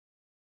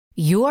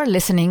You are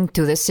listening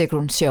to The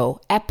Sigrun Show,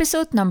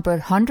 episode number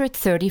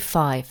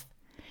 135.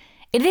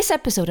 In this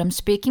episode, I'm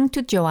speaking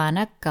to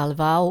Joana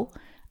Galvao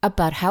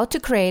about how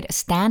to create a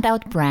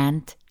standout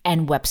brand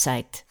and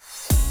website.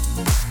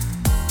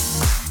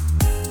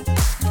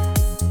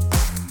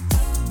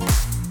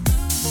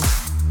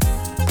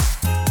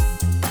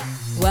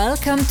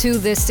 Welcome to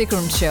The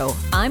Sigrun Show.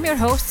 I'm your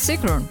host,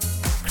 Sigrun,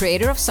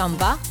 creator of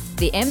Samba,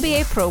 the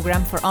MBA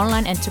program for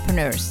online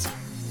entrepreneurs.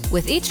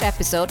 With each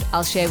episode,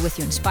 I'll share with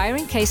you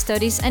inspiring case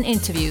studies and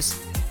interviews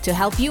to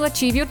help you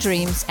achieve your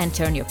dreams and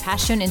turn your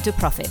passion into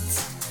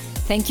profits.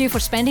 Thank you for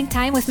spending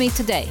time with me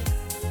today.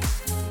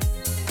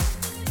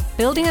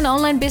 Building an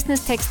online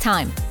business takes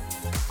time.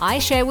 I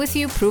share with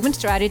you proven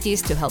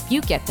strategies to help you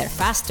get there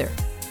faster.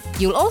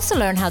 You'll also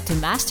learn how to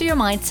master your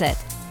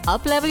mindset,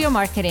 up-level your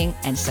marketing,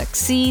 and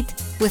succeed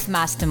with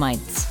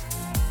masterminds.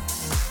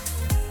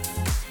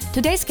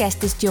 Today's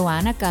guest is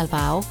Joana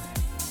Galvao,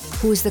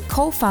 who is the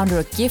co-founder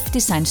of Gift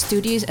Design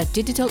Studios, a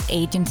digital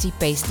agency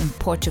based in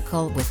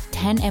Portugal with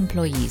 10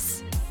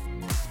 employees.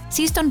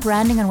 She's done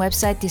branding and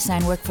website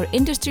design work for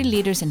industry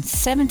leaders in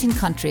 17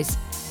 countries,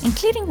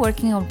 including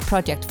working on a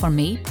project for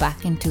me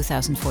back in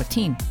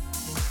 2014.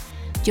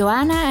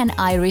 Joana and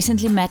I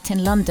recently met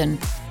in London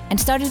and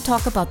started to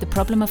talk about the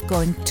problem of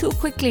going too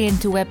quickly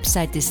into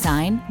website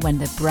design when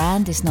the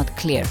brand is not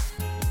clear.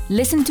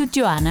 Listen to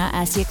Joana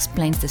as she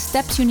explains the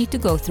steps you need to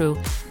go through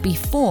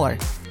before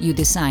you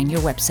design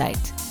your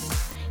website.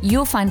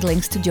 You'll find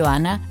links to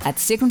Joana at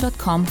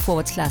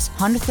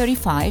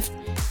sigrun.com/135,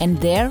 and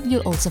there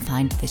you'll also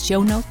find the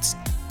show notes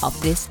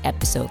of this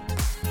episode.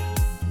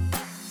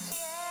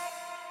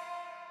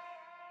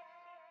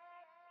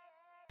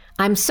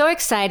 I'm so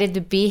excited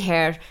to be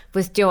here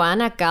with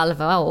Joana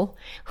Galvao,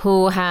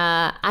 who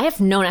I have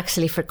known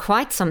actually for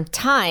quite some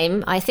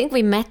time. I think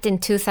we met in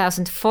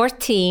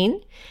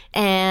 2014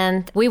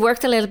 and we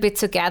worked a little bit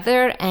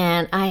together,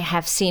 and I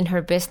have seen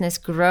her business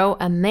grow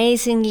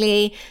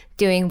amazingly,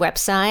 doing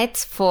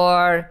websites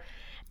for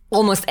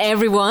almost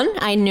everyone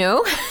I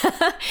know.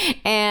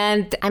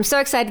 And I'm so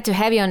excited to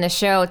have you on the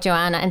show,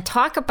 Joana, and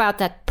talk about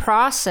that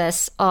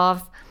process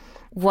of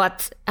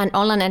what an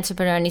online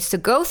entrepreneur needs to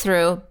go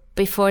through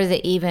before they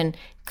even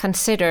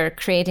consider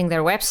creating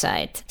their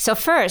website. So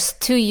first,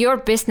 to your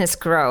business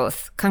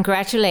growth,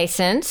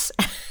 congratulations.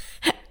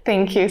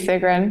 Thank you,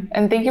 Sigrun.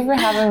 And thank you for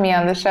having me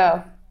on the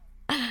show.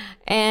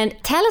 And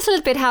tell us a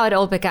little bit how it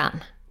all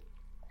began.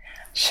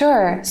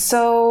 Sure.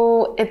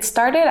 So it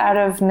started out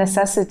of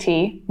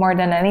necessity more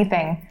than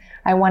anything.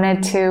 I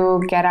wanted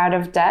to get out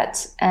of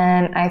debt,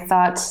 and I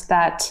thought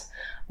that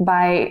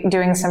by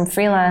doing some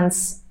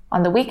freelance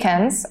on the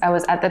weekends, I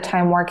was at the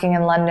time working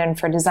in London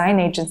for a design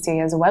agency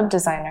as a web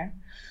designer,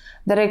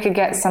 that I could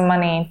get some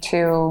money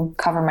to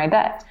cover my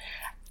debt.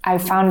 I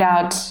found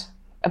out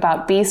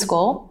about B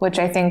School, which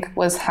I think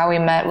was how we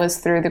met, was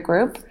through the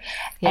group.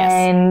 Yes.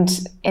 And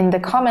in the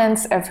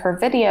comments of her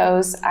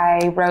videos,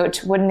 I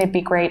wrote, wouldn't it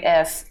be great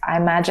if I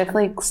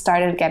magically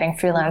started getting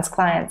freelance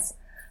clients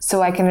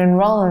so I can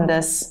enroll in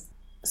this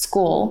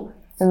school,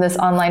 in this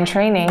online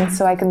training,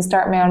 so I can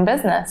start my own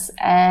business.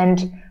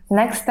 And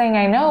next thing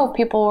I know,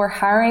 people were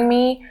hiring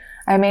me.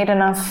 I made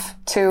enough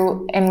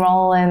to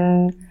enroll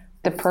in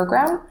the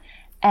program,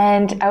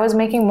 and I was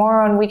making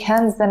more on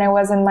weekends than I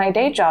was in my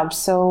day job.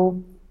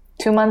 So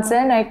 2 months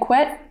in, I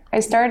quit. I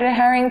started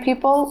hiring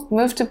people,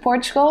 moved to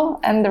Portugal,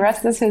 and the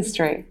rest is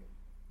history.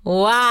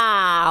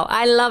 Wow,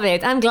 I love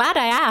it. I'm glad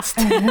I asked.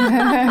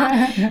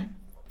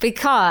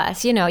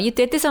 Because, you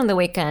did this on the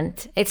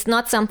weekend. It's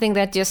not something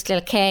that just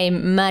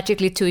came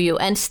magically to you.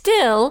 And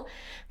still,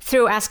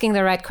 through asking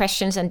the right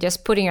questions and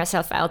just putting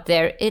yourself out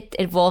there, it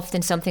evolved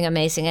in something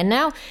amazing. And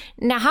now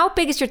how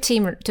big is your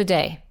team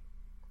today?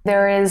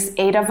 There is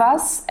 8 of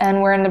us,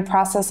 and we're in the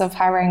process of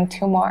hiring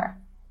 2 more.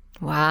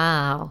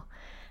 Wow.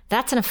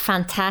 That's a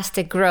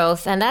fantastic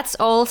growth. And that's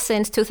all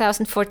since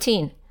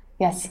 2014.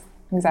 Yes,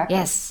 exactly.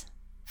 Yes,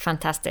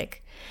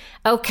 fantastic.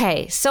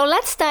 Okay, so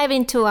let's dive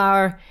into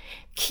our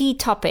key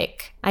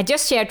topic. I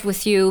just shared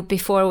with you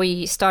before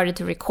we started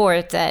to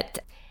record that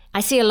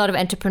I see a lot of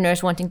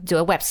entrepreneurs wanting to do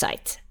a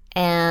website,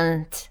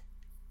 and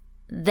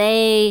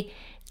they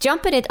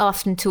jump at it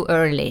often too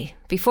early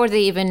before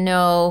they even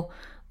know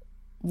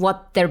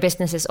what their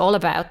business is all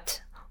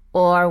about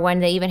or when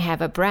they even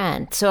have a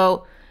brand.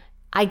 So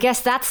I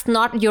guess that's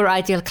not your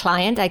ideal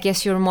client. I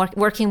guess you're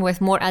working with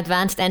more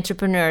advanced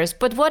entrepreneurs.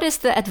 But what is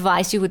the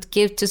advice you would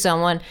give to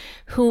someone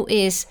who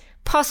is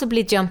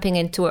possibly jumping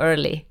in too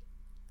early?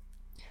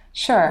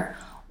 Sure.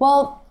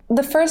 Well,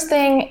 the first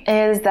thing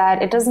is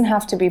that it doesn't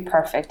have to be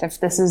perfect if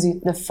this is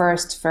the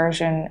first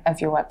version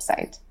of your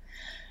website.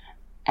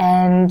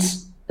 And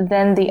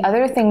then the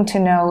other thing to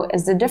know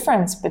is the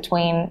difference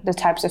between the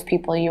types of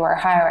people you are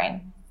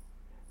hiring.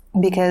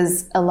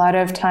 Because a lot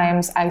of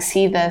times I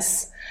see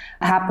this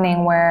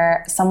happening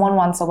where someone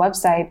wants a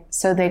website,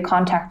 so they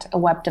contact a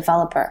web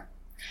developer.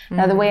 Mm-hmm.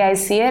 Now, the way I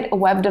see it, a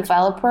web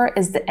developer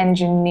is the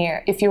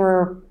engineer. If you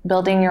were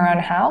building your own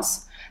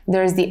house,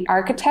 there's the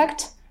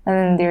architect and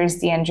then there's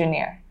the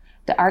engineer.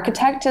 The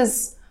architect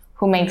is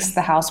who makes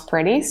the house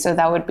pretty. So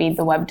that would be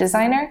the web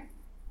designer.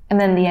 And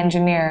then the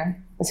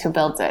engineer is who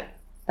builds it.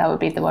 That would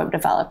be the web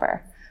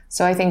developer.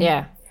 So I think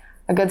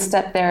a good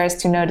step there is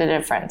to know the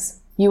difference.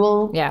 You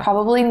will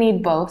probably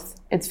need both.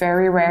 It's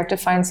very rare to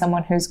find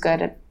someone who's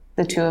good at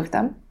the two of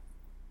them.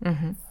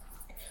 Mm-hmm.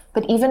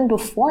 But even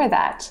before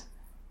that,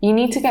 you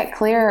need to get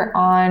clear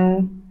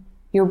on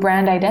your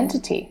brand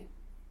identity.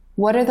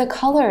 What are the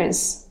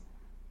colors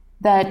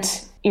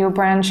that your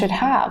brand should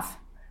have?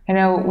 I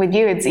know with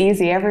you, it's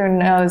easy. Everyone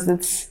knows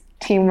it's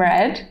Team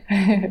Red.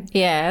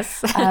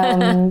 Yes. So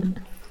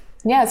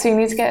you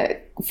need to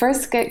get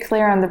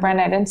clear on the brand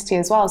identity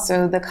as well.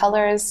 So the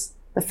colors,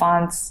 the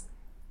fonts,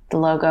 the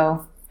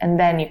logo, and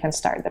then you can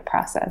start the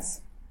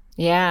process.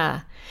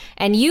 Yeah.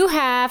 And you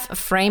have a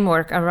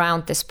framework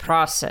around this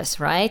process,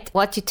 right?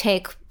 What you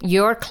take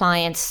your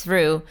clients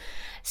through.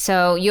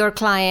 So your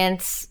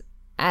clients,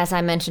 as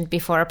I mentioned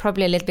before, are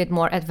probably a little bit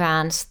more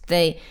advanced.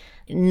 They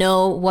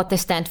know what they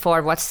stand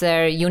for, what's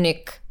their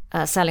unique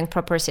selling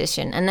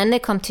proposition. And then they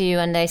come to you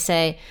and they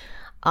say,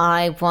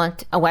 I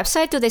want a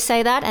website. Do they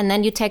say that? And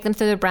then you take them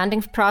through the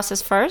branding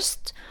process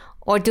first?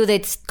 Or do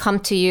they come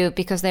to you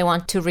because they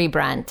want to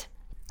rebrand?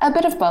 A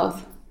bit of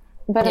both.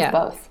 Of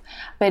both.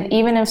 But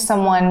even if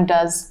someone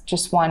does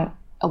just want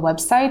a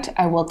website,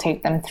 I will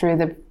take them through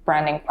the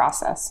branding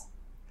process.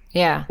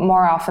 Yeah.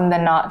 More often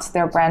than not,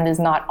 their brand is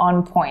not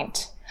on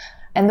point.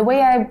 And the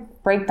way I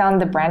break down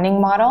the branding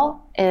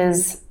model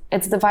is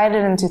it's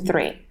divided into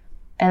three.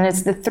 And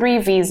it's the 3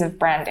 V's of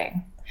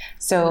branding.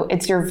 So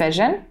it's your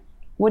vision.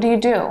 What do you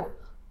do?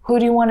 Who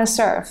do you want to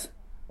serve?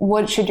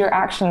 What should your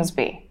actions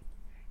be?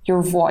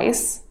 Your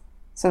voice.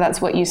 So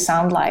that's what you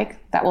sound like.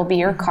 That will be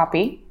your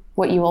copy,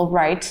 what you will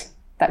write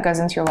that goes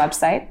into your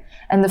website.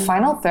 And the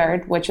final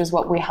third, which is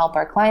what we help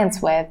our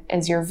clients with,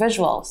 is your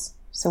visuals.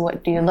 So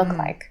what do you look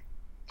like?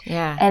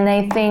 Yeah. And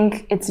I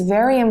think it's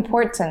very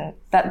important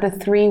that the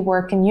 3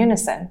 work in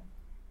unison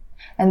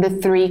and the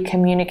 3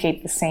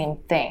 communicate the same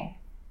thing.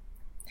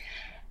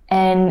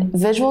 And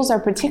visuals are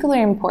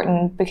particularly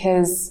important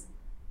because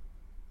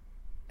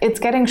it's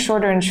getting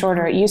shorter and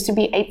shorter. It used to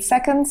be 8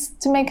 seconds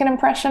to make an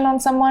impression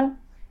on someone.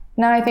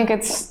 Now I think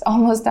it's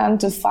almost down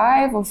to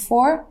 5 or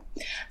 4.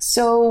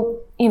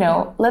 So,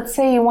 let's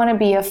say you want to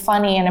be a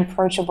funny and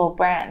approachable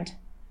brand.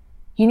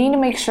 You need to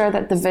make sure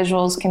that the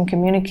visuals can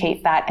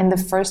communicate that in the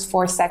first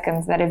 4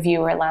 seconds that a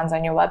viewer lands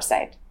on your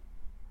website.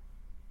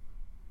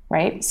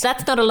 Right? So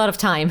that's not a lot of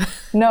time.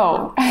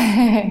 No.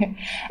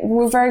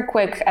 We're very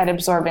quick at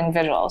absorbing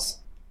visuals.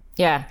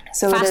 Yeah.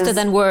 So faster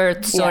than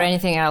words or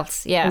anything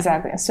else. Yeah.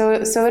 Exactly. So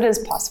it is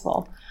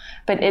possible.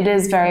 But it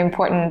is very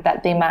important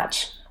that they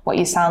match what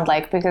you sound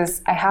like,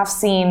 because I have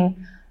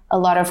seen a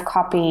lot of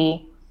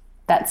copy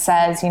that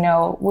says,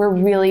 we're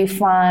really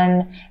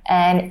fun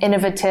and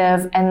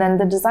innovative, and then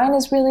the design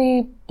is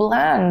really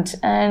bland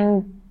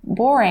and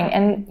boring.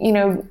 And,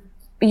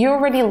 you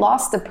already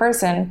lost the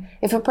person.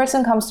 If a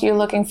person comes to you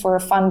looking for a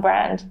fun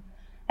brand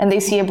and they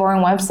see a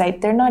boring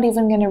website, they're not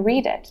even going to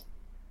read it.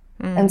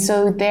 And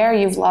so there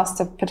you've lost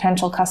a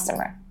potential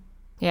customer.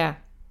 Yeah,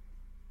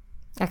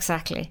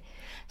 exactly.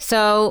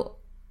 So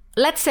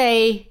let's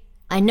say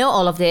I know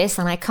all of this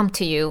and I come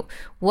to you.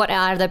 What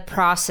are the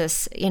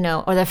process,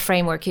 or the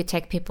framework you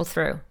take people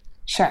through?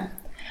 Sure.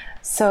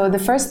 So the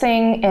first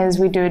thing is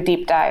we do a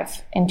deep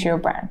dive into your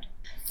brand.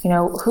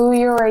 Who are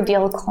your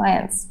ideal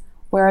clients?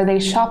 Where are they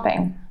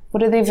shopping?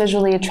 What are they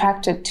visually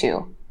attracted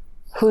to?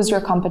 Who's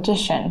your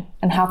competition?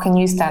 And how can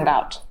you stand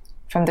out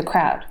from the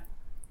crowd?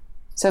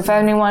 So if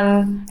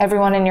everyone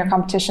in your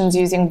competition is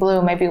using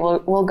blue, maybe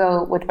we'll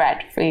go with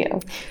red for you.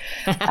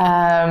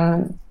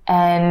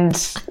 And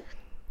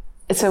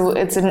so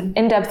it's an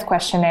in-depth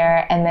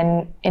questionnaire. And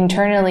then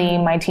internally,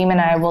 my team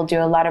and I will do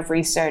a lot of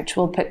research.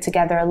 We'll put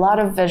together a lot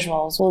of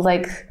visuals.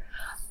 We'll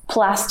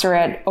plaster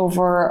it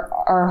over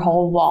our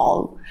whole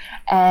wall.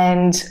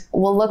 And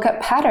we'll look at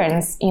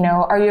patterns.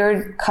 Are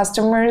your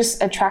customers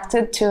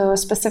attracted to a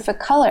specific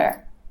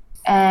color?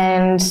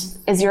 And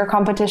is your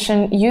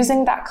competition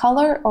using that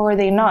color, or are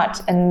they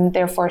not? And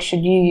therefore,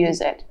 should you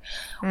use it?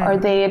 Are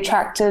they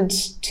attracted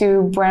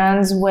to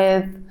brands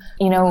with,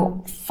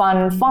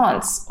 fun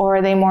fonts, or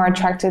are they more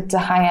attracted to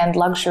high-end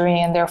luxury?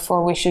 And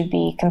therefore, we should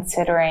be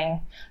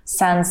considering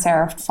sans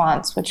serif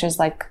fonts, which is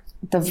like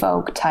the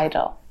Vogue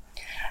title.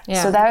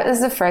 Yeah. So that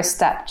is the first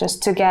step,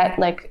 just to get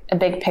a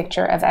big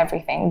picture of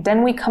everything.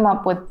 Then we come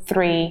up with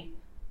 3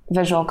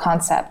 visual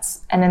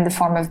concepts, and in the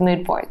form of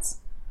mood boards.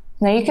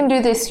 Now you can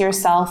do this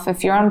yourself.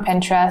 If you're on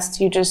Pinterest,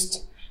 you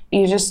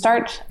just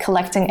start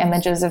collecting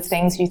images of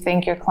things you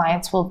think your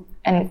clients will,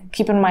 and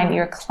keep in mind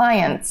your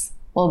clients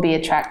will be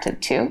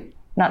attracted to,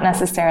 not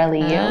necessarily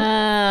you.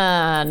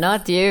 Ah,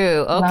 not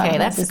you. Okay,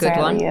 that's a good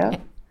one. You.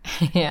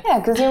 Yeah,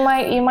 because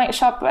you might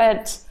shop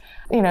at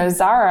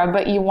Zara,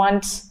 but you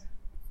want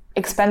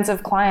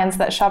expensive clients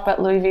that shop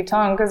at Louis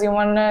Vuitton because you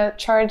want to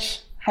charge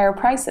higher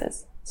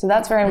prices. So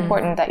that's very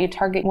important that you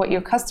target what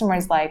your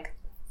customers like,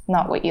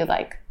 not what you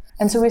like.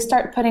 And so we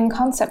start putting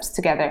concepts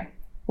together.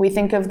 We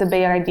think of the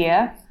big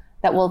idea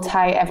that will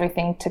tie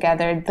everything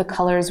together, the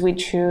colors we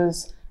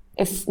choose,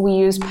 if we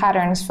use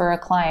patterns for a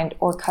client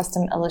or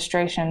custom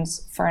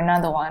illustrations for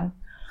another one,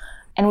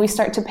 and we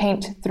start to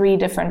paint 3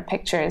 different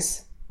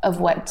pictures of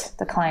what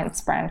the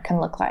client's brand can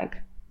look like.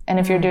 And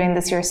if you're doing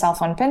this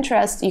yourself on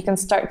Pinterest, you can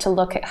start to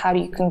look at how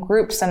you can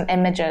group some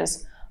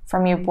images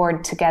from your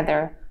board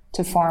together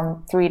to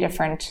form 3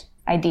 different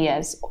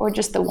ideas, or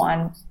just the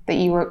one that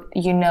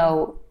you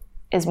know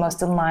is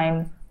most in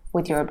line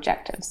with your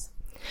objectives.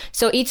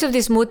 So each of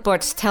these mood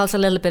boards tells a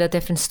little bit of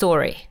different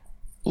story.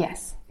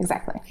 Yes,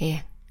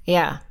 exactly.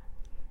 Yeah.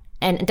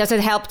 And does it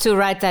help to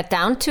write that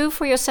down too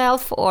for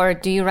yourself? Or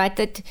do you write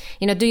that,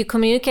 do you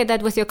communicate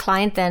that with your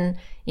client then,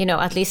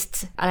 at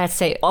least, let's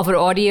say, over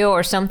audio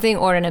or something,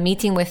 or in a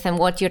meeting with them,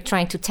 what you're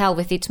trying to tell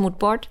with each mood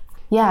board?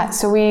 Yeah,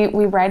 so we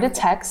write a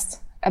text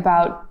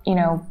about,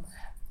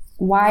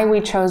 why we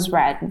chose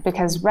red,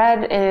 because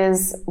red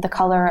is the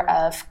color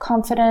of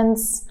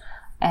confidence,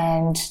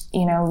 and,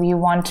 you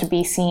want to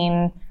be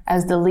seen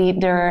as the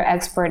leader,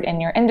 expert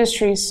in your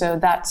industry, so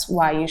that's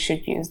why you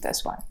should use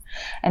this one.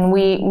 And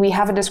we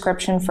have a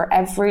description for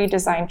every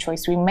design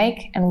choice we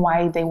make and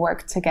why they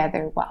work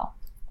together well.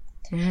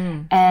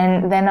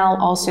 And then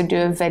I'll also do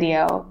a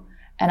video,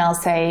 and I'll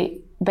say,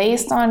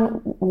 based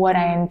on what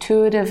I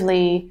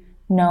intuitively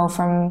know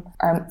from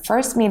our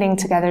first meeting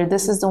together,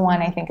 this is the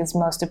one I think is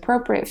most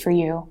appropriate for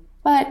you.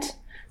 But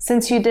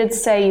since you did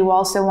say you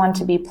also want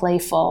to be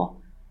playful,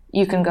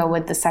 you can go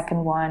with the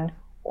second one.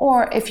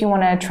 Or if you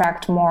want to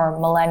attract more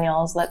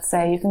millennials, let's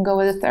say, you can go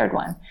with the third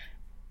one.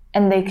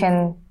 And they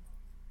can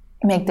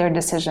make their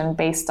decision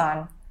based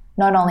on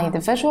not only the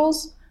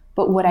visuals,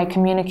 but what I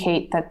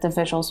communicate that the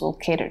visuals will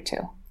cater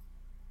to.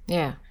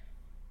 Yeah.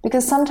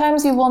 Because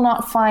sometimes you will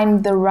not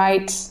find the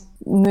right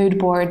mood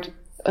board,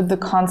 the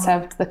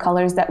concept, the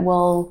colors that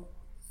will,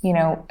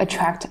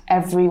 attract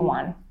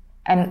everyone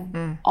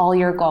and all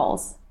your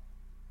goals.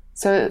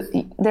 So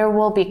there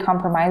will be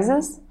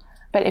compromises,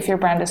 but if your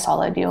brand is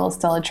solid, you will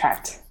still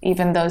attract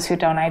even those who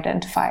don't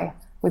identify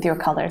with your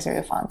colors or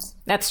your fonts.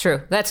 That's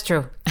true.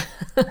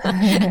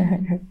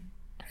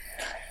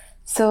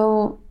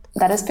 So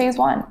that is phase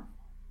 1.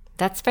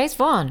 That's phase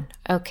 1.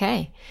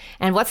 Okay.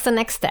 And what's the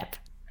next step?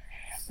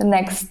 The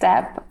next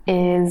step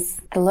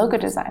is the logo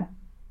design.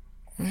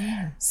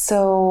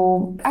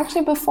 So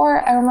actually,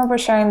 before, I remember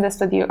sharing this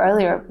with you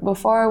earlier,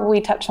 before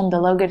we touch on the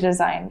logo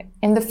design,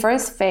 in the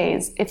first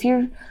phase, if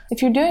you're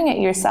doing it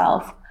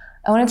yourself,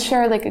 I wanted to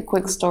share a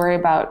quick story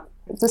about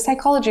the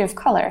psychology of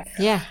color.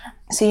 Yeah.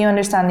 So you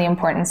understand the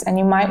importance, and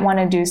you might want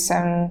to do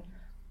some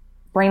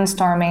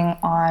brainstorming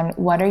on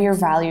what are your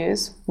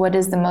values, what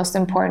is the most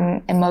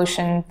important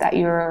emotion that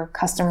your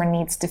customer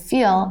needs to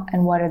feel,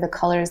 and what are the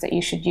colors that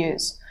you should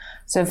use.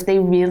 So if they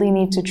really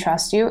need to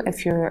trust you,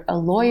 if you're a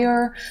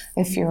lawyer,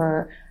 if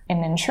you're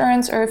in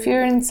insurance, or if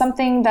you're in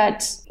something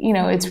that,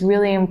 it's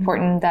really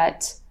important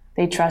that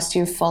they trust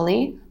you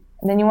fully,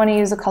 then you want to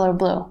use the color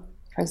blue,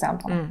 for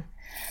example.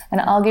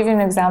 And I'll give you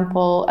an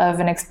example of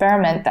an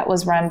experiment that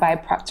was run by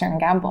Procter &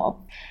 Gamble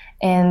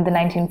in the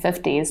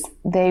 1950s.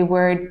 They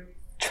were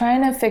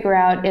trying to figure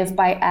out if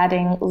by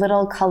adding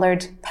little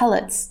colored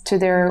pellets to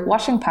their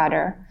washing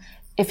powder,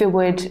 if it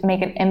would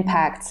make an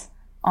impact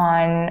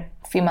on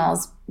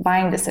females'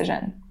 buying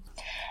decision.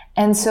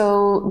 And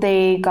so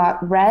they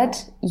got red,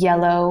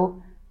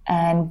 yellow,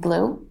 and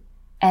blue.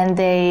 And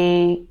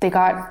they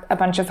got a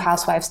bunch of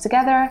housewives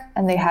together,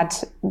 and they had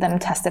them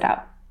test it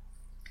out,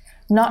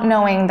 not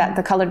knowing that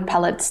the colored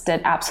pellets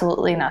did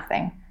absolutely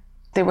nothing.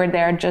 They were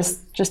there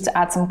just to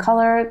add some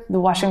color. The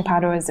washing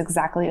powder was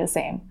exactly the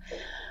same.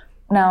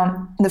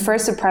 Now, the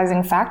first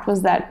surprising fact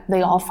was that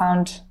they all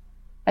found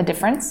a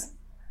difference.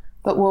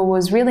 But what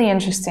was really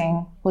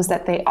interesting was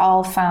that they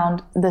all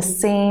found the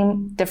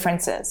same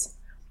differences.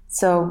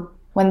 So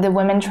when the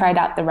women tried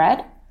out the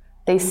red,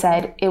 they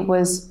said it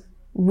was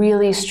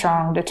really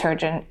strong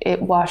detergent.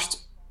 It washed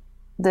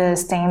the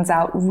stains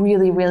out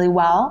really, really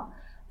well.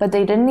 But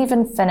they didn't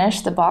even finish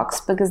the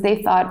box because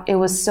they thought it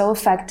was so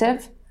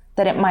effective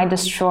that it might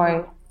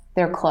destroy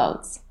their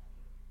clothes.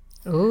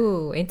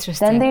 Ooh,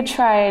 interesting. Then they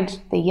tried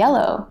the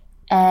yellow.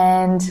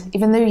 And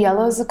even though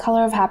yellow is the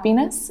color of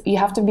happiness, you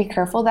have to be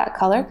careful that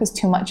color because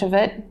too much of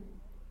it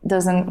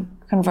doesn't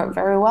convert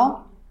very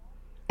well.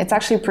 It's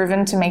actually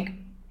proven to make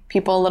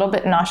people a little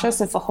bit nauseous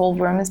if the whole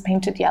room is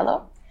painted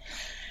yellow.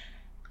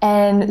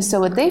 And so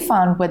what they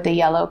found with the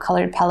yellow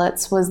colored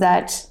pellets was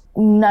that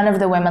none of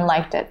the women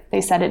liked it. They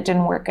said it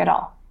didn't work at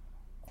all.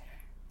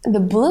 The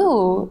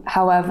blue,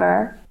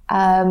 however,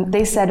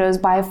 they said it was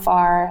by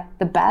far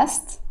the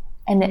best,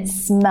 and it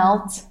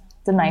smelled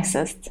the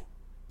nicest.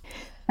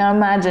 Now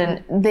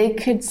imagine, they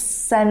could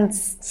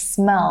sense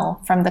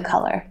smell from the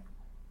color.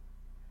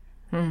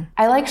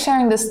 I like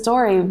sharing this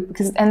story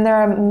and there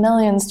are a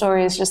million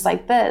stories just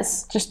like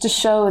this, just to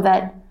show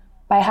that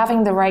by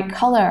having the right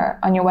color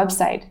on your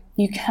website,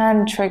 you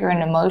can trigger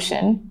an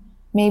emotion,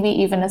 maybe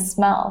even a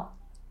smell.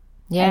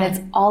 Yeah. And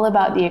it's all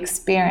about the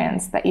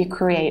experience that you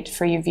create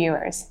for your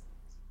viewers.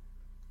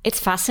 It's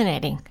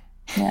fascinating.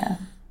 Yeah.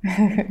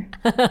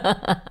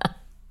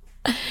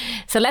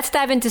 So let's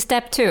dive into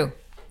step 2.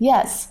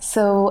 Yes.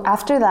 So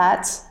after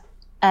that,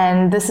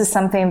 and this is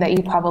something that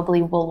you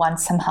probably will want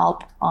some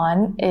help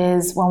on,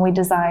 is when we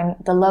design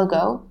the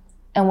logo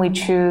and we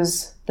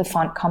choose the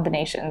font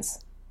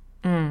combinations.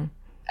 And,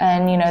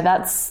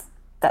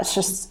 that's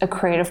just a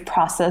creative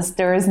process.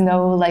 There is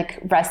no like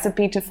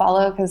recipe to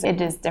follow because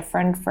it is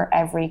different for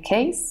every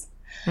case.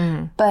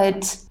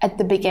 But at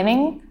the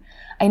beginning,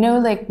 I know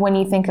like when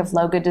you think of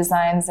logo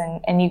designs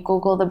and you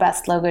Google the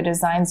best logo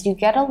designs, you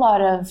get a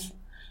lot of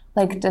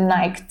like the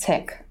Nike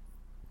tick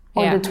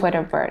or the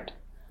Twitter bird.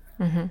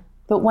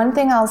 But one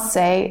thing I'll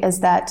say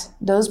is that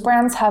those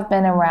brands have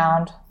been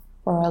around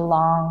for a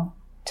long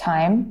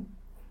time.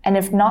 And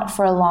if not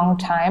for a long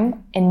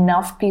time,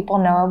 enough people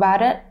know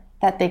about it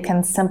that they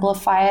can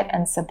simplify it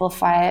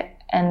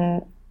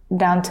and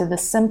down to the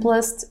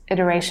simplest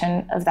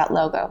iteration of that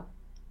logo.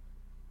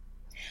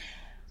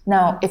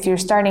 Now, if you're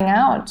starting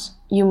out,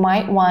 you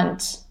might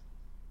want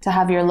to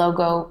have your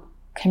logo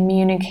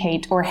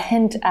communicate or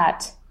hint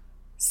at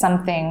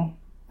something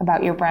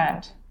about your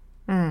brand.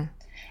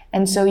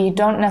 And so you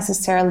don't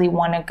necessarily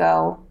want to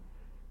go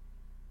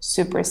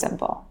super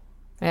simple.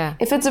 Yeah.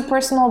 If it's a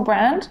personal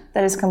brand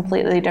that is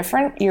completely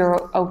different,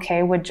 you're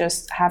okay with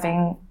just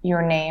having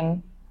your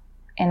name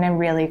in a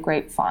really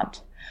great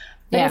font.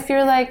 But if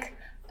you're like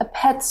a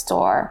pet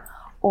store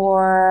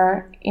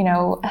or,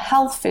 a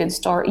health food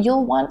store,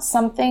 you'll want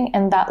something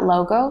in that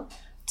logo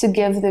to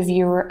give the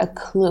viewer a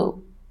clue.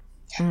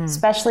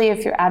 Especially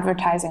if you're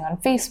advertising on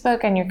Facebook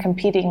and you're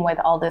competing with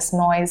all this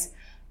noise.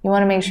 You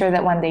want to make sure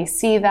that when they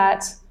see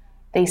that,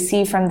 they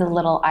see from the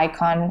little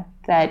icon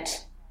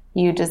that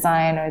you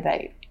design or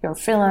that your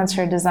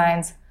freelancer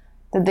designs,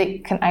 that they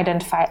can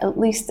identify at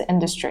least the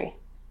industry.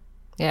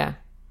 Yeah.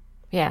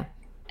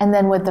 And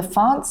then with the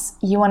fonts,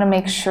 you want to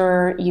make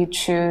sure you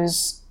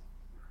choose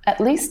at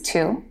least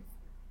two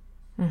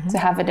to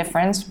have a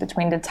difference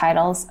between the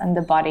titles and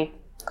the body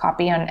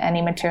copy on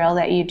any material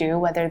that you do,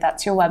 whether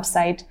that's your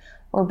website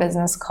or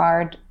business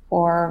card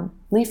or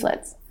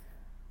leaflets.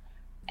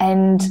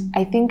 And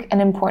I think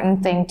an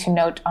important thing to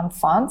note on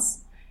fonts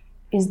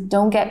is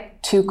don't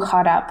get too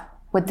caught up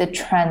with the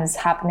trends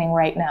happening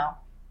right now.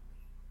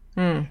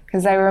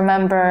 Because I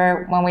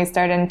remember when we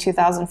started in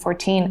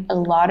 2014, a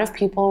lot of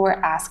people were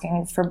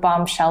asking for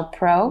Bombshell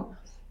Pro,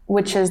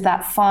 which is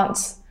that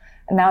font.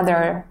 Now there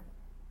are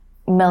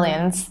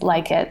millions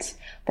like it,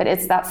 but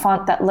it's that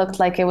font that looked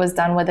like it was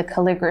done with a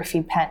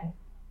calligraphy pen,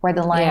 where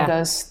the line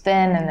goes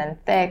thin and then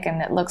thick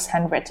and it looks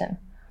handwritten.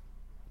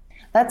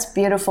 That's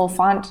beautiful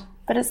font,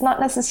 but it's not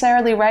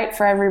necessarily right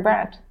for every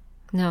brand.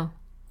 No.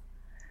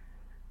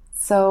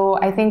 So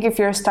I think if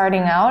you're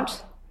starting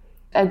out,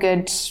 a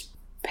good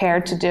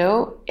pair to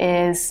do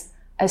is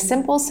a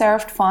simple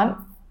serifed font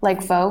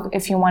like Vogue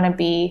if you want to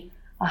be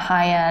a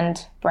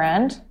high-end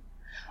brand,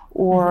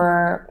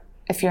 or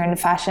if you're in the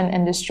fashion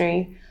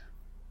industry,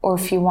 or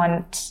if you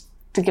want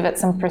to give it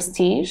some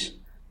prestige,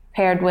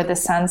 paired with a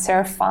sans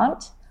serif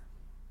font.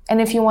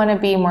 And if you want to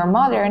be more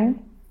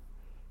modern,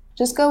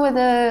 just go with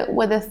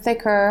a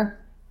thicker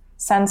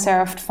sans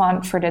serif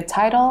font for the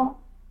title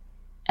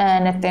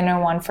and a thinner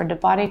one for the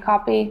body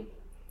copy,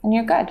 and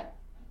you're good.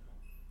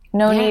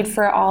 No need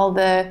for all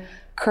the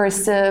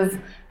cursive,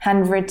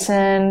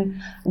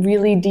 handwritten,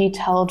 really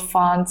detailed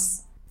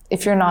fonts.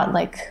 If you're not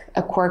like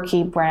a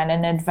quirky brand,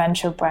 an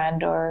adventure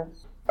brand, or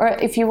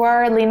if you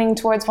are leaning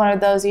towards one of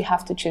those, you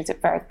have to choose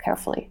it very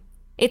carefully.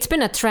 It's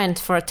been a trend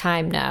for a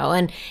time now,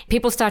 and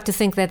people start to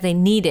think that they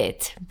need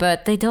it,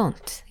 but they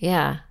don't.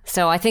 Yeah.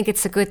 So I think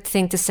it's a good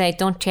thing to say,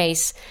 don't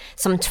chase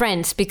some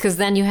trends, because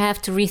then you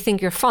have to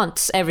rethink your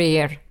fonts every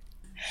year.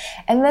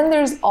 And then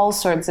there's all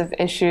sorts of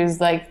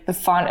issues, like the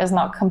font is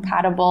not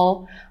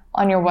compatible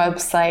on your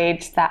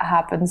website. That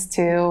happens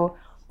too.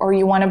 Or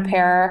you want to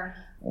pair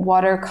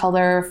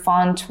watercolor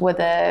font with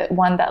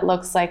one that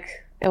looks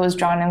like it was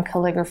drawn in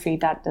calligraphy.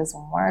 That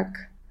doesn't work.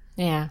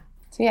 Yeah.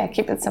 So yeah,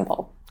 keep it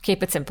simple.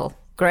 Keep it simple.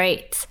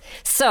 Great.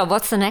 So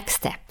what's the next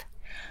step?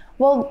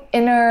 Well,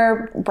 in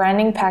our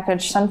branding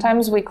package,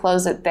 sometimes we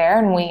close it there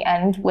and we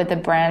end with a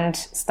brand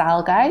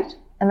style guide.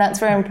 And that's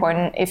very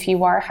important if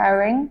you are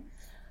hiring.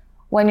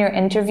 When you're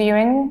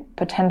interviewing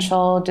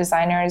potential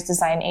designers,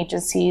 design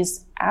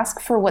agencies,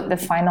 ask for what the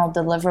final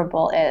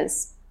deliverable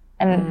is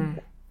and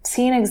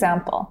see an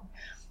example.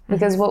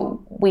 Because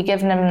what we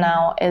give them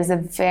now is a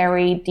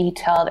very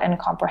detailed and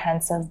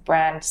comprehensive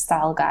brand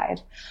style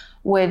guide,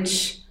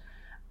 which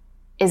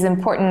is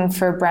important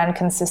for brand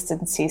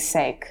consistency's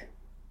sake.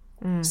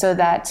 So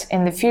that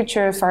in the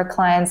future, if our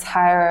clients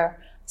hire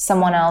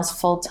someone else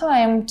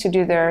full-time to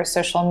do their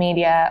social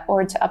media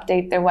or to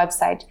update their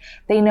website,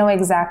 they know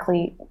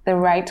exactly the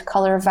right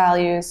color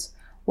values,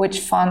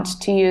 which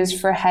font to use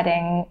for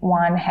heading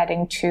 1,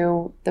 heading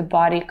 2, the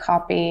body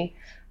copy,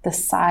 the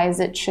size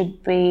it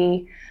should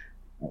be,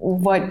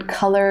 what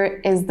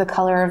color is the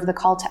color of the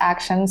call to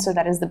action, so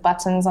that is the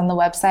buttons on the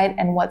website,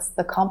 and what's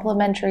the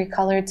complementary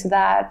color to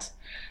that.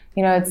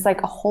 It's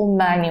like a whole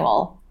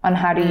manual on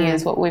how to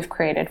use what we've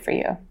created for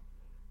you.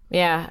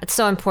 Yeah, it's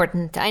so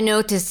important. I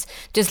notice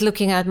just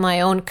looking at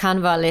my own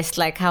Canva list,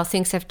 like how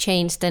things have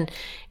changed. And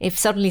if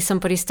suddenly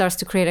somebody starts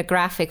to create a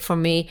graphic for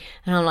me,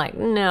 and I'm like,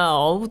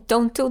 no,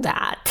 don't do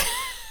that.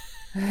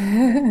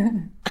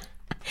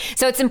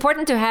 So it's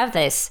important to have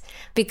this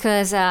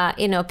because,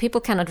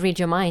 people cannot read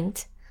your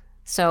mind.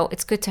 So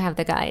it's good to have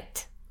the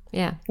guide.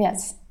 Yeah.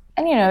 Yes.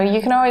 And,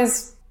 you can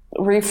always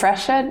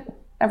refresh it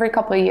every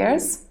couple of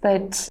years.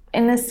 But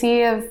in the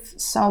sea of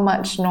so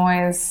much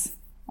noise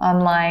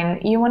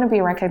online, you want to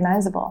be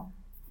recognizable.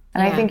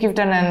 And I think you've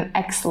done an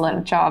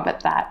excellent job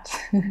at that.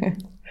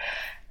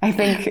 I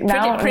think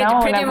now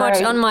pretty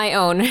much on my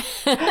own.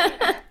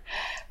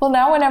 Well,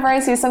 now whenever I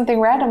see something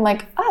red, I'm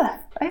like,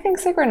 I think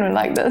Sigrun would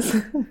like this.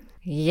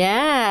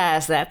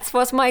 Yes, that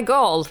was my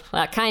goal,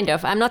 kind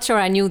of. I'm not sure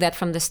I knew that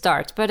from the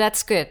start, but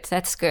that's good.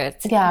 That's good.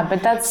 Yeah,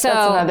 but that's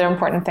another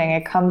important thing.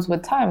 It comes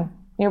with time.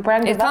 Your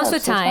brand develops. It comes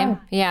with time,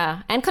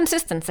 yeah. And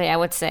consistency, I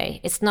would say.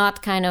 It's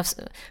not kind of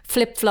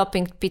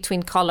flip-flopping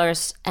between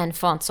colors and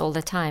fonts all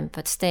the time,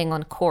 but staying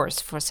on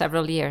course for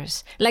several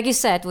years. Like you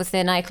said, with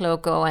the Nike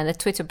logo and the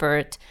Twitter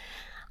bird,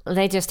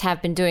 they just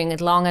have been doing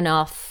it long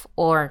enough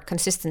or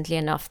consistently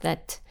enough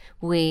that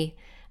we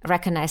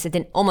recognize it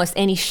in almost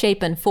any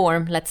shape and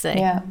form, let's say.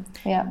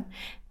 Yeah.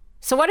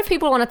 So what if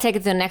people want to take it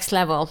to the next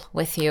level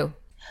with you?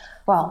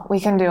 Well, we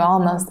can do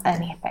almost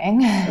anything,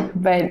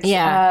 but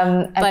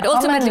but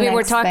ultimately we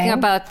were talking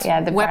about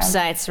the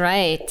websites,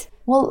 right?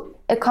 Well,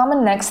 a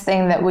common next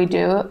thing that we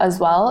do as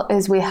well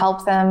is we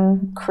help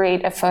them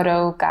create a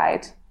photo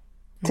guide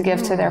to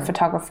give to their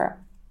photographer.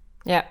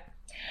 Yeah.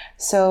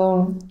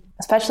 So,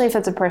 especially if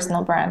it's a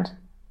personal brand,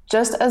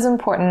 just as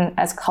important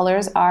as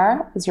colors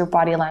are is your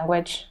body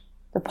language,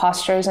 the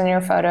postures in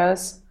your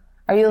photos.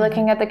 Are you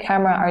looking at the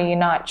camera? Are you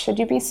not? Should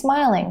you be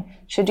smiling?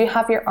 Should you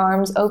have your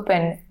arms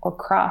open or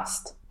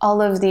crossed?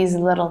 All of these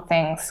little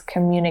things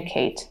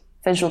communicate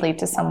visually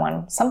to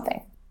someone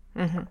something.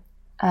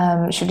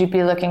 Should you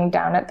be looking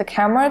down at the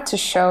camera to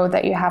show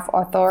that you have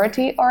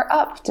authority, or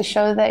up to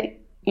show that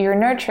you're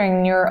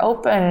nurturing, you're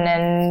open?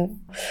 And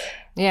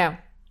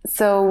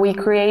so we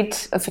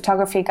create a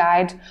photography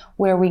guide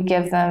where we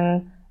give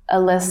them a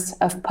list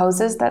of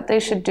poses that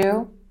they should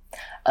do,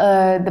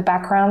 the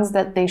backgrounds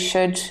that they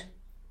should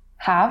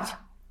have,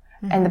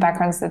 and the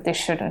backgrounds that they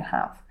shouldn't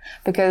have.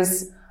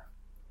 Because,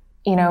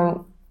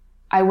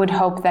 I would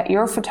hope that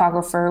your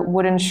photographer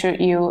wouldn't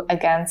shoot you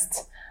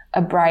against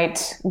a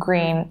bright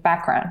green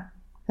background,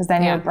 because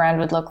then your brand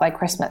would look like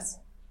Christmas.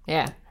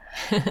 Yeah.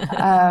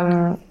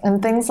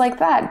 And things like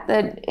that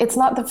it's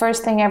not the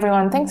first thing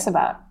everyone thinks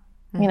about,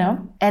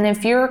 And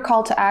if your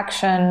call to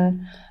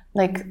action,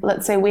 like,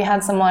 let's say we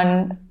had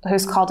someone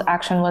whose call to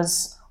action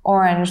was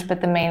orange, but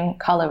the main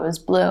color was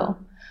blue.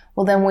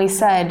 Well, then we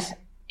said,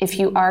 if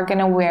you are going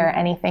to wear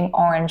anything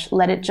orange,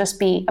 let it just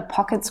be a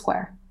pocket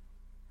square.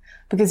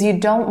 Because you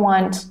don't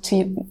want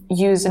to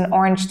use an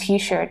orange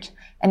t-shirt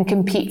and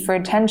compete for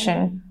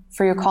attention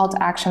for your call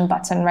to action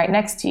button right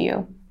next to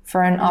you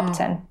for an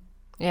opt-in.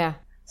 Yeah.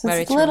 So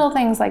it's little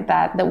things like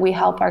that we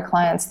help our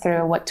clients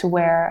through, what to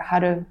wear, how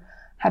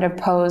to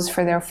pose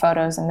for their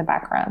photos in the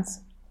backgrounds.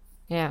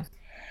 Yeah.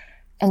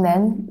 And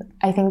then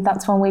I think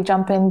that's when we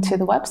jump into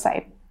the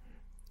website.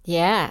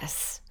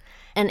 Yes.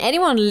 And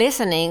anyone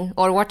listening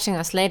or watching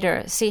us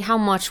later, see how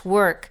much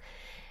work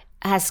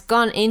has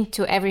gone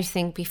into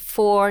everything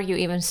before you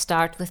even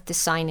start with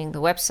designing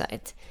the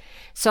website.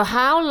 So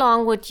how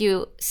long would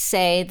you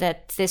say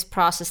that this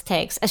process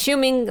takes?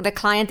 Assuming the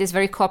client is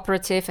very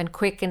cooperative and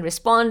quick in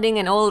responding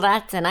and all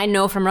that, and I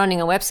know from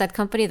running a website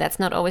company, that's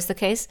not always the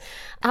case.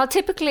 How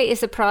typically is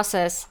the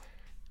process?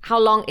 How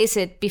long is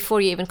it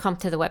before you even come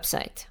to the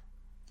website?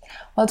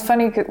 Well, it's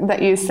funny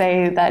that you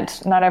say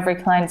that not every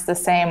client's the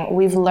same.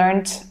 We've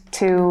learned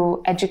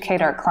to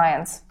educate our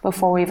clients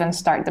before we even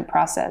start the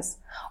process,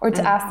 or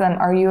to ask them,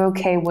 are you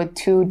okay with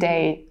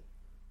 2-day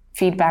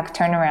feedback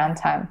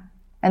turnaround time?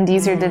 And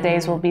these are the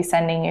days we'll be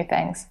sending you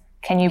things.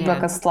 Can you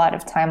book a slot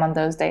of time on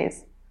those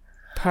days?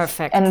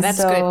 Perfect. And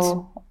that's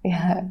good.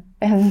 Yeah.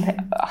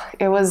 And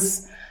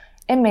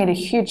it made a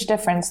huge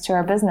difference to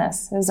our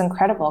business. It was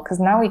incredible because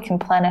now we can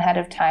plan ahead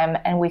of time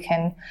and we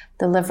can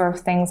deliver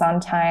things on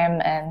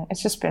time, and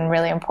it's just been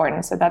really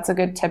important. So that's a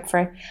good tip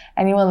for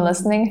anyone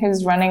listening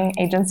who's running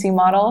agency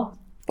model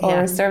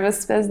or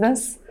service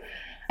business.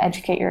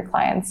 Educate your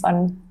clients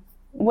on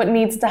what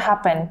needs to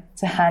happen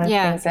to hand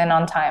things in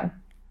on time.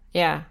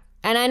 Yeah.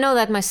 And I know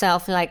that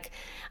myself, like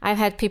I've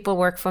had people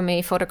work for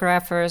me,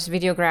 photographers,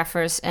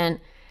 videographers, and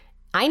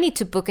I need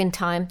to book in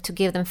time to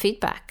give them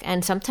feedback.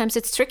 And sometimes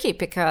it's tricky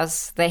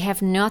because they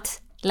have not,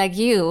 like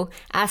you,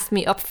 asked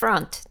me up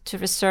front to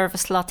reserve a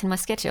slot in my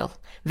schedule.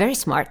 Very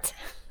smart.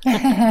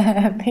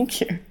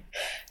 Thank you.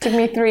 Took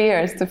me 3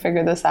 years to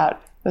figure this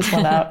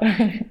one out.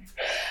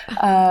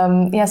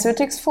 So it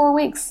takes 4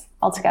 weeks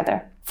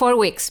altogether. 4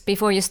 weeks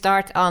before you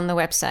start on the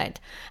website.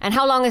 And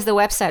how long is the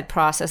website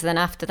process then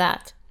after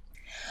that?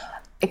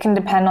 It can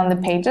depend on the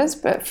pages,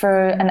 but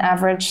for an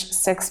average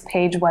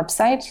 6-page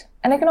website,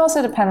 and it can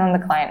also depend on the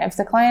client. If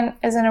the client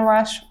is in a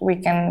rush, we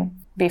can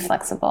be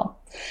flexible.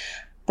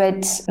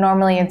 But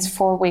normally it's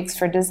 4 weeks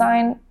for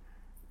design,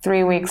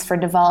 3 weeks for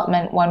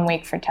development, 1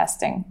 week for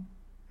testing.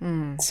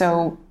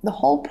 So the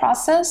whole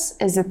process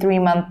is a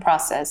 3-month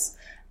process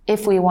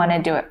if we want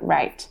to do it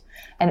right.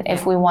 And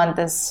if we want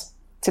this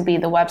to be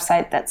the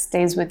website that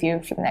stays with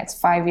you for the next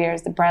 5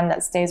 years, the brand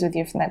that stays with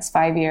you for the next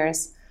 5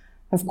 years,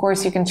 of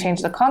course you can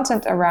change the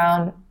content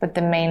around, but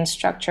the main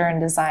structure and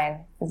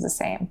design is the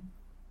same.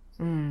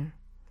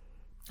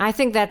 I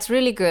think that's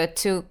really good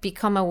to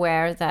become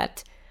aware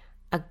that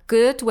a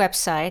good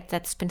website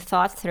that's been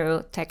thought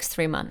through takes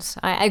 3 months.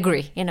 I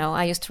agree.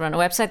 I used to run a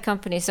website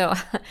company, so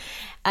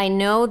I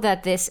know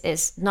that this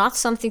is not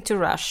something to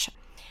rush.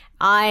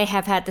 I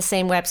have had the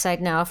same website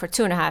now for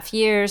 2.5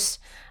 years.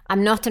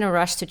 I'm not in a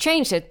rush to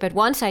change it, but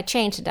once I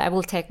change it, I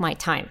will take my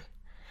time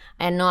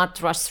and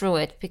not rush through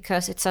it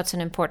because it's such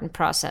an important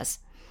process.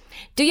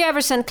 Do you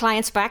ever send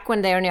clients back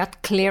when they are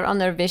not clear on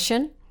their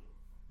vision?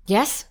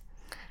 Yes.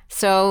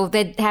 So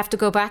they have to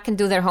go back and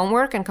do their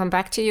homework and come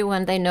back to you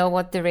when they know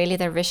what really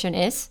their vision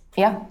is?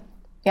 Yeah.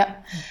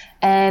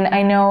 And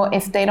I know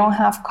if they don't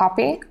have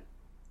copy,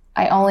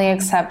 I only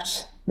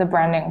accept the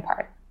branding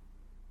part.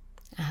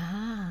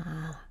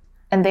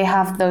 And they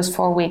have those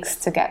 4 weeks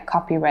to get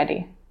copy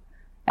ready.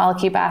 I'll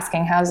keep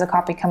asking, how's the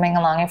copy coming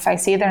along? If I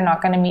see they're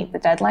not going to meet the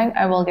deadline,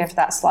 I will give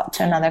that slot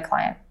to another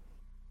client.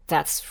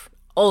 That's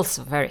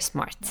also very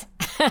smart.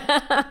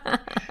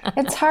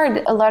 It's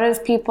hard. A lot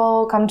of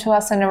people come to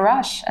us in a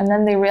rush and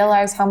then they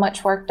realize how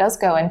much work does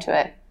go into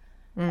it.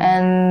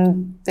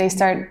 And they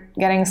start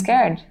getting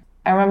scared.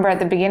 I remember at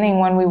the beginning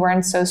when we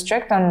weren't so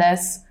strict on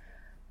this,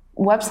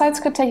 websites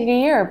could take a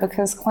year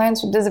because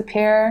clients would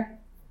disappear.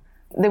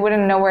 They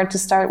wouldn't know where to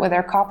start with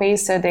their copy,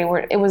 so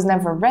it was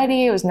never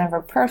ready, it was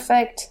never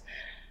perfect.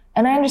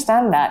 And I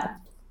understand that.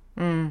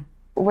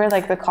 We're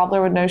like the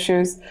cobbler with no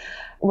shoes,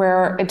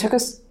 where it took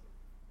us,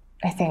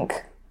 I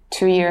think,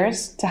 2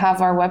 years to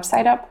have our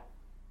website up.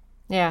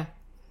 Yeah.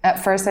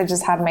 At first, I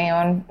just had my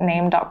own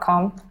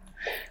name.com.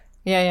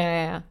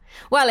 Yeah.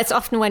 Well, it's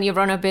often when you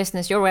run a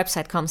business, your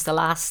website comes the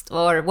last,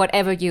 or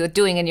whatever you're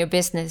doing in your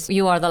business,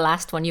 you are the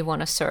last one you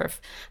want to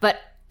serve. But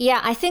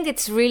yeah, I think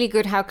it's really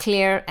good how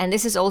clear, and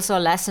this is also a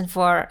lesson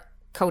for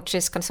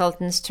coaches,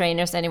 consultants,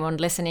 trainers, anyone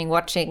listening,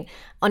 watching,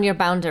 on your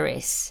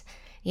boundaries.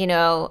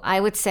 I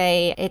would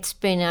say it's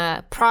been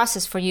a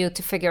process for you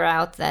to figure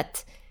out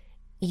that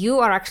you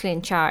are actually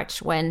in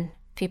charge when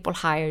people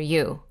hire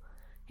you.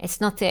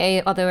 It's not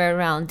the other way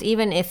around,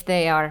 even if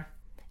they are,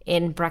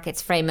 in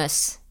brackets,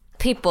 famous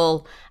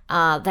people,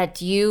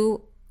 that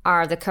you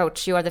are the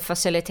coach, you are the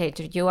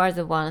facilitator, you are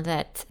the one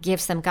that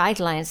gives them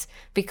guidelines,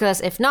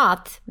 because if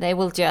not, they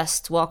will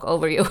just walk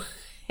over you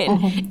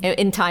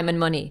in time and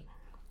money.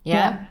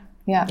 Yeah.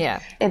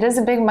 It is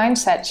a big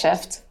mindset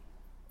shift.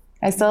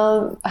 I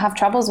still have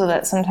troubles with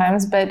it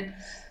sometimes, but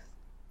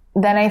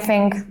then I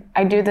think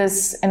I do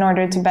this in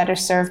order to better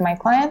serve my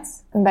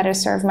clients and better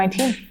serve my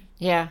team.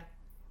 Yeah.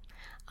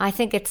 I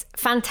think it's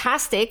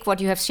fantastic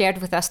what you have shared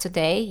with us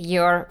today,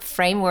 your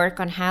framework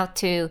on how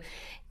to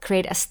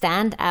create a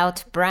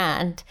standout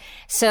brand.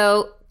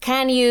 So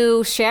can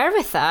you share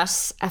with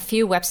us a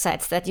few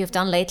websites that you've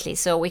done lately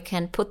so we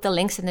can put the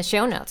links in the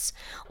show notes?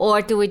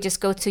 Or do we just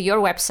go to your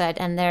website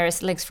and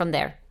there's links from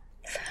there?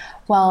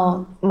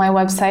 Well, my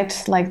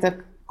website, like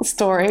the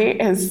story,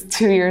 is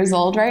 2 years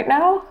old right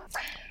now.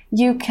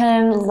 You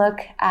can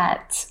look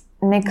at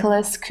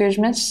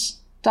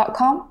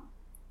nicholaskuzmic.com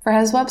for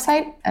his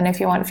website. And if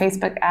you want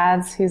Facebook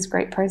ads, he's a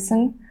great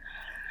person.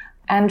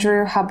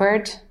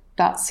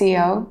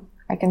 andrewhubbard.co.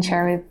 I can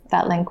share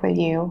that link with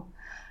you.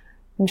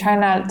 I'm trying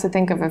not to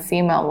think of a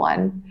female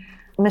one.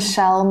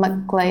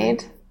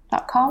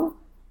 michellemcglade.com.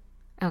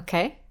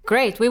 Okay,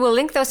 great. We will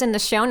link those in the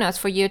show notes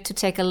for you to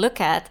take a look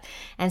at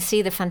and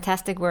see the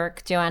fantastic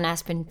work Joana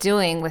has been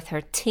doing with her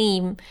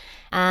team.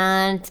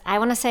 And I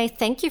want to say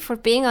thank you for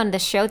being on the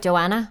show,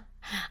 Joana.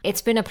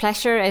 It's been a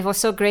pleasure. It was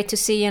so great to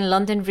see you in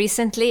London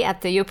recently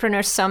at the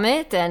Youpreneur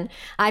Summit. And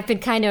I've been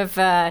kind of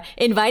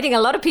inviting a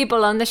lot of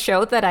people on the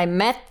show that I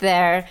met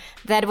there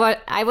that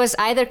I was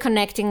either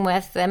connecting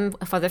with them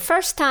for the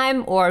first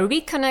time or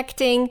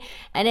reconnecting.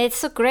 And it's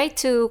so great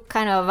to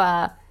kind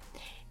of,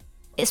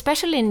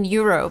 especially in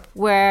Europe,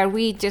 where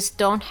we just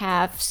don't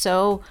have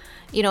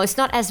it's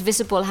not as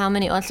visible how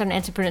many online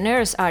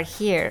entrepreneurs are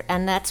here.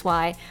 And that's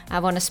why I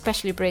want to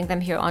especially bring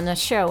them here on the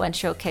show and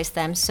showcase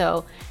them.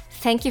 So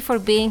thank you for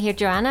being here,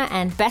 Joana,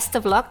 and best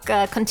of luck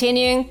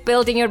continuing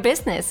building your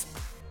business.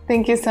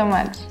 Thank you so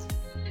much.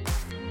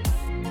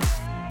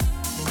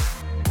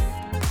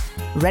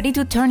 Ready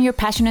to turn your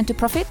passion into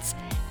profits?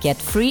 Get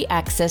free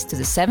access to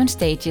the 7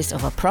 stages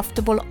of a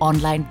profitable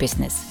online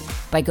business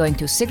by going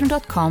to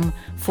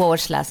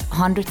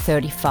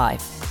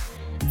sigrun.com/135.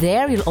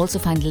 There you'll also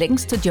find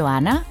links to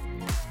Joana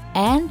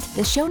and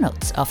the show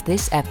notes of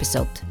this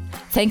episode.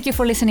 Thank you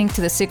for listening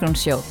to The Sigrun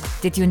Show.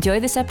 Did you enjoy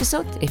this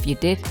episode? If you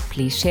did,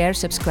 please share,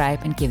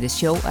 subscribe, and give the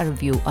show a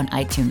review on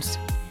iTunes.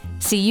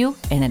 See you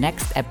in the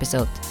next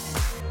episode.